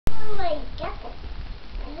somebody get this.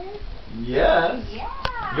 Yes.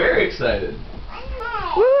 Yeah. Very excited.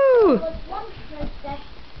 Woo! There was one princess,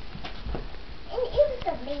 and it was a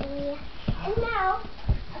baby, and now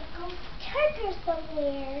a ghost took her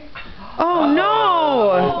somewhere. Oh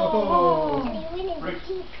no! And he went in the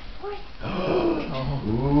deep forest.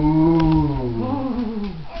 Ooh.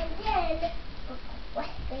 And then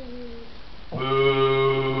Wesley.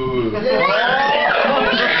 Boo. He was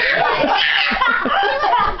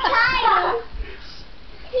tired.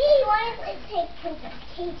 He wanted to take Princess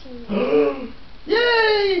Katie.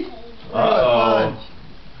 Yay! Uh-oh.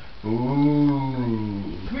 Ooh.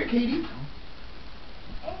 Come here, Katie.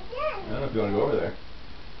 And I don't know if you want to go over there.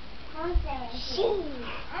 then shoot.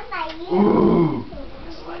 I'm by you. Ooh.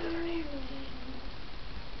 Slide underneath.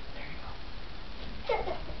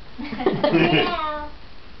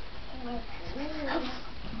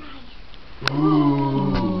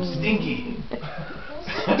 Ooh. Stinky.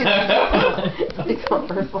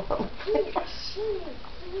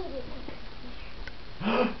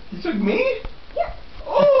 You took me? Yep.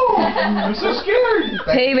 Oh, I'm so scared.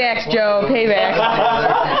 Paybacks, Joe. Paybacks.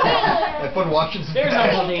 Have fun watching some There's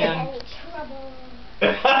Uncle Dan.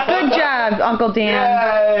 Good job, Uncle Dan.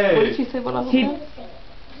 Yay. What did she say about Uncle He Dan?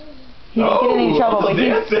 didn't get in any trouble, Uncle but he.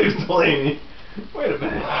 Dan saves Delaney. Wait a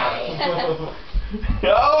minute.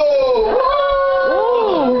 Oh!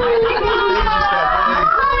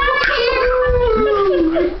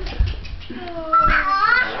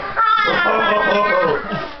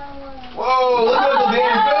 Whoa! Look at Uncle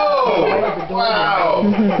Dan go! Wow!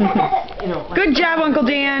 Good job, Uncle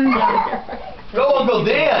Dan. Go, Uncle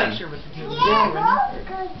Dan! And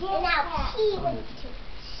now he went to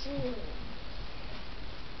shoot.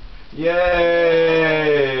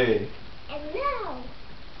 Yay! And now,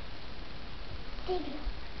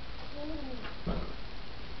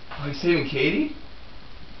 Oh, he's saving Katie?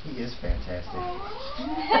 He is fantastic.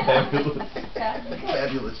 Fabulous.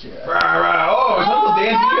 Fabulous, yeah. Rah, rah. Oh, is Uncle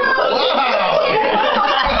Dan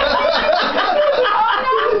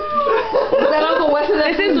Is that Uncle Wes?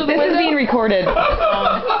 This is being recorded.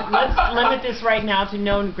 Let's limit this right now to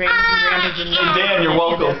known greatness and grandness and Hey, Dan, you're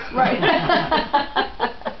welcome. Right.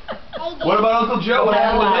 What about Uncle Joe? What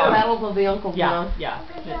happened to him? That'll be Uncle Joe. Yeah.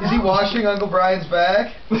 Is he washing Uncle Brian's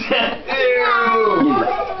back? Ew!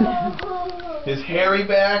 His hairy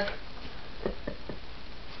back.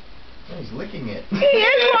 Oh, he's licking it. He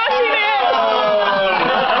is washing it.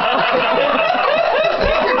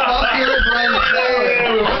 You're tossing Uncle Brian's salad.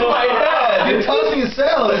 My head. You're tossing his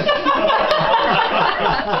salad.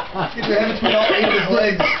 Get your head between all 8 of his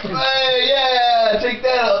legs. Hey, yeah! Take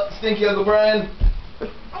that, stinky Uncle Brian. I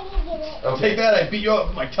can get it. Oh, take that, I beat you up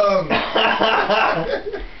with my tongue.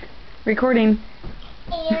 Recording.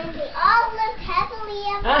 And they all lived happily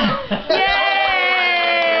ever after. Yay!